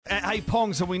Hey,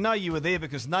 Pongs, and we know you were there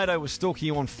because Nato was stalking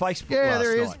you on Facebook Yeah, last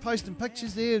there he is, night. posting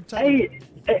pictures there.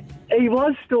 He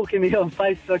was stalking me on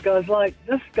Facebook. I was like,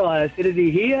 this guy, I said, is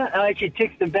he here? I actually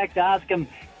texted him back to ask him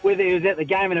whether he was at the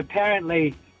game, and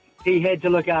apparently he had to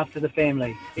look after the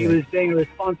family. He was being a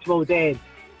responsible dad.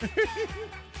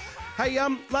 Hey,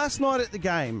 last night at the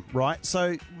game, right,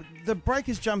 so the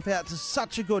Breakers jump out to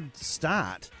such a good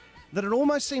start that it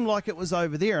almost seemed like it was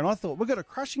over there, and I thought, we've got a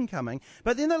crushing coming,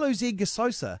 but then they lose Edgar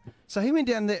Sosa, so he went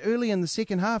down there early in the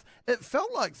second half. It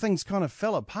felt like things kind of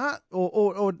fell apart,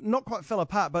 or not quite fell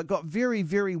apart, but got very,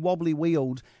 very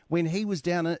wobbly-wheeled when he was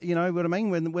down, you know what I mean,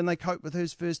 when they coped with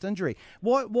his first injury.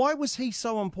 Why was he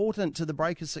so important to the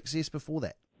Breakers' success before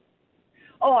that?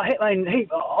 Oh, I mean,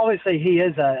 obviously he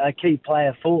is a key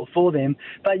player for them,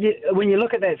 but when you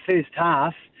look at that first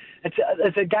half,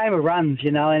 it's a game of runs,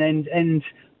 you know, and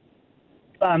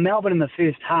Melbourne in the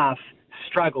first half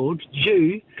struggled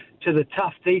due to the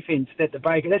tough defence that the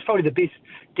Breakers. That's probably the best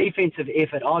defensive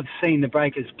effort I've seen the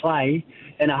Breakers play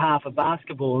in a half of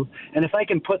basketball. And if they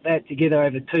can put that together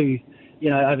over two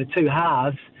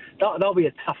halves, they'll be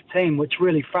a tough team, which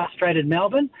really frustrated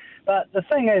Melbourne. But the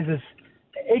thing is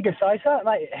Edgar Sosa,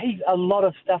 mate, a lot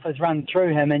of stuff has run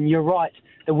through him, and you're right,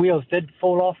 the wheels did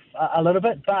fall off a little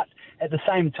bit, but at the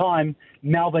same time,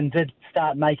 Melbourne did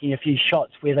start making a few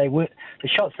shots where the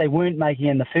shots they weren't making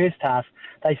in the first half,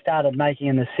 they started making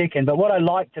in the second. But what I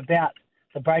liked about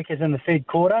the Breakers in the third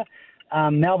quarter,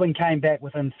 Melbourne came back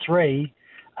within 3.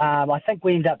 I think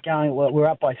we ended up we're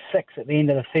up by 6 at the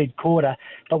end of the third quarter,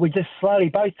 but we just slowly,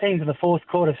 both teams in the fourth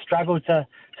quarter struggled to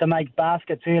make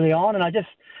baskets early on, and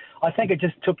I think it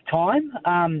just took time.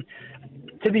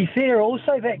 To be fair,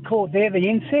 also, that court there, the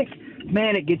NSEC,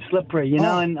 man, it gets slippery, you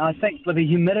know, and I think with the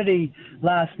humidity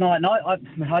last night,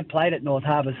 and I played at North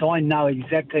Harbour, so I know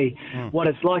exactly what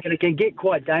it's like, and it can get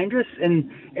quite dangerous.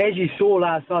 And as you saw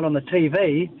last night on the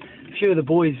TV, a few of the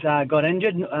boys got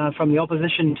injured from the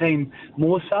opposition team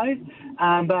more so.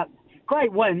 But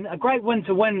great win, a great win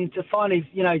to finally,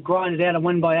 you know, grind it out and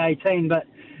win by 18. But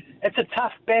it's a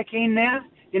tough back end now.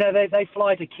 You know, they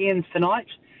fly to Cairns tonight,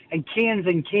 and Cairns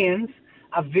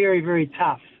are very, very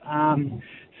tough.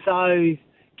 So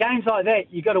games like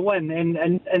that, you got to win.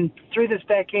 And through this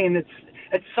back end,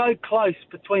 it's so close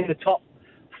between the top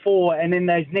 4 and then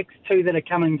those next 2 that are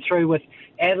coming through with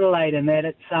Adelaide and that.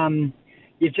 It's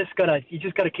you've just got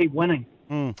to keep winning.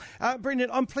 Brendan,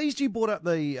 I'm pleased you brought up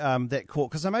the that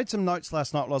court because I made some notes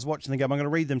last night while I was watching the game. I'm going to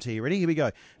read them to you. Ready? Here we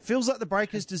go. Feels like the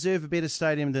Breakers deserve a better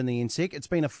stadium than the NSEC. It's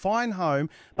been a fine home,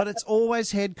 but it's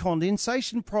always had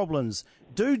condensation problems.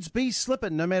 Dudes be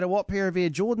slipping no matter what pair of Air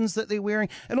Jordans that they're wearing.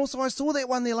 And also I saw that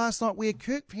one there last night where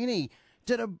Kirk Penny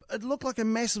it looked like a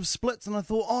massive splits, and I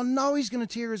thought, oh no, he's going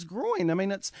to tear his groin. I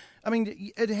mean,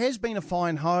 it has been a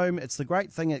fine home. It's the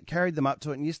great thing. It carried them up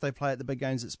to it, and yes, they play at the big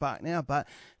games at Spark now, but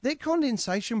that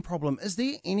condensation problem, is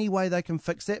there any way they can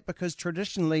fix that? Because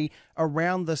traditionally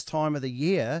around this time of the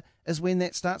year is when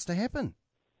that starts to happen.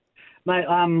 Mate,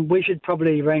 we should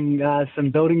probably ring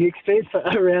some building experts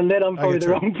around that. I'm probably the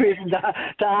wrong person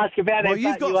to ask about that. Well,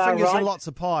 you've got fingers and lots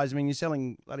of pies. I mean, you're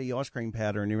selling bloody ice cream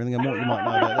powder and everything. I thought you might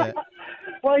know about that.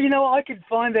 Well, you know, I could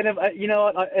find that.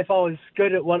 If I was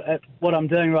good at what I'm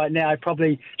doing right now, I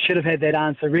probably should have had that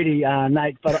answer ready,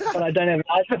 Nate. But I don't have an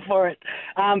answer for it.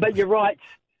 But you're right.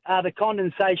 The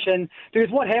condensation, because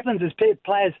what happens is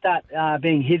players start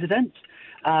being hesitant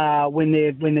when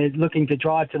they're looking to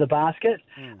drive to the basket.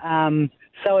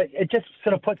 So it just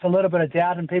sort of puts a little bit of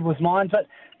doubt in people's minds. But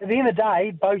at the end of the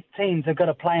day, both teams have got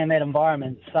to play in that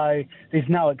environment, so there's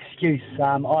no excuse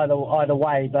either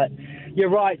way. But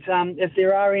you're right. If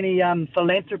there are any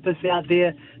philanthropists out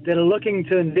there that are looking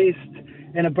to invest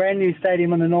in a brand new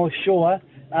stadium on the North Shore,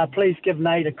 please give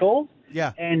Nate a call.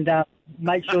 Yeah. And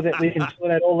make sure that we can sort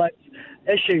out all those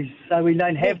issues so we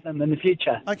don't have them in the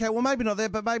future. Okay, well, maybe not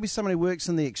that, but maybe somebody works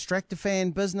in the extractor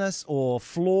fan business or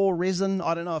floor resin.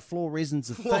 I don't know if floor resin's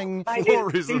a thing.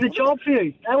 There's a job for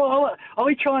you. Are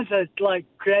we trying to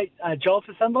create a job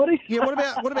for somebody? Yeah, what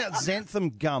about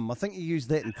xanthan gum? I think you use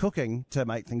that in cooking to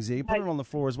make things there. You put it on the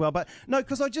floor as well. But no,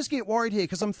 because I just get worried here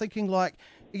because I'm thinking like,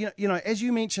 you know, as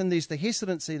you mentioned, there's the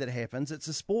hesitancy that happens. It's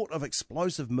a sport of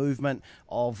explosive movement,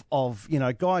 of you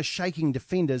know, guys shaking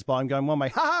defenders by going one way.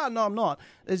 Ha! No, I'm not.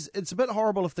 It's a bit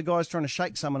horrible if the guy's trying to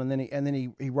shake someone and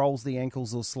then he rolls the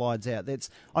ankles or slides out.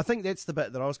 I think that's the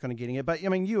bit that I was kind of getting at. But I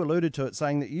mean, you alluded to it,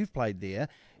 saying that you've played there,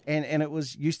 and it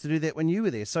was used to do that when you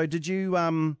were there. So did you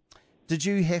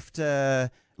have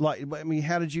to?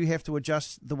 How did you have to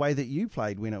adjust the way that you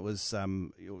played when it was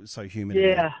so humid?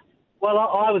 Yeah. Well,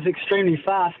 I was extremely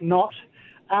fast, not.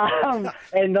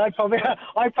 And I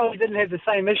probably didn't have the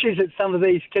same issues as some of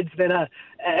these kids that are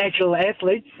actual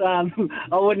athletes. I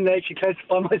wouldn't actually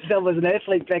classify myself as an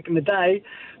athlete back in the day,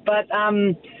 but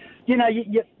you know,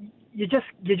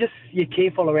 you're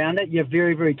careful around it. You're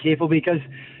very, very careful because,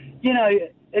 you know,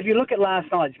 if you look at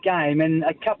last night's game, and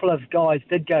a couple of guys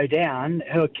did go down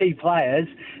who are key players,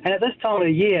 and at this time of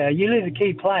the year, you lose a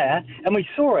key player, and we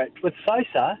saw it with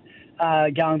Sosa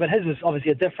going, but his was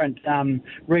obviously a different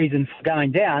reason for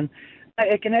going down.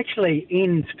 It can actually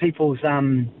end people's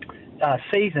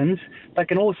seasons, but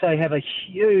can also have a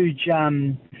huge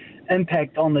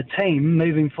impact on the team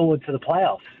moving forward to the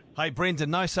playoffs. Hey,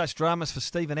 Brendan, no such dramas for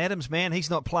Steven Adams, man. He's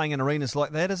not playing in arenas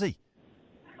like that, is he?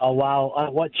 Oh, well, I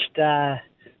watched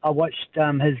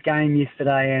his game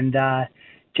yesterday, and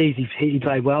geez, he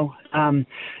played well.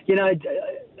 You know,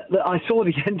 I saw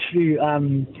the interview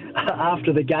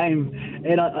after the game,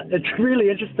 and it's really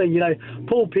interesting. You know,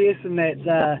 Paul Pearson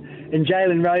and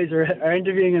Jalen Rose are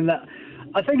interviewing him.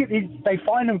 I think they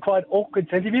find him quite awkward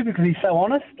to interview because he's so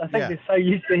honest. I think they're so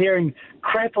used to hearing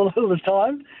crap all the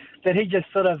time that he just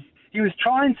he was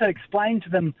trying to explain to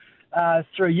them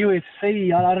through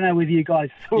UFC. I don't know whether you guys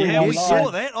saw it. Yeah, we saw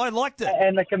that. I liked it.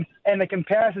 And the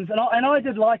comparisons. And I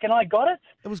did like, and I got it.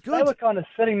 It was good. They were kind of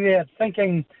sitting there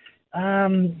thinking,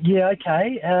 yeah,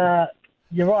 okay,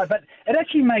 you're right. But it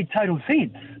actually made total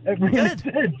sense. It really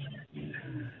did.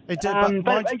 It did.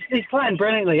 But he's playing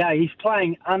brilliantly. He's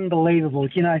playing unbelievable.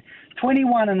 You know,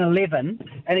 21 and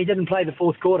 11, and he didn't play the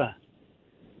fourth quarter.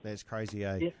 That's crazy,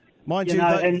 eh? Yeah. Mind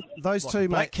you, those two,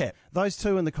 mate, those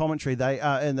two in the commentary, they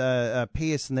and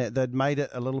Pierce and that, they'd made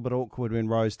it a little bit awkward when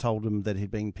Rose told him that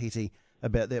he'd been petty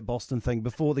about that Boston thing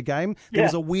before the game. There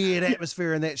was a weird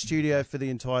atmosphere in that studio for the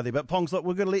entire day. But Pongs, look,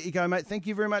 we're going to let you go, mate. Thank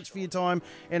you very much for your time.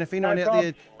 And if anyone out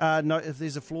there, if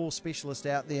there's a floor specialist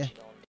out there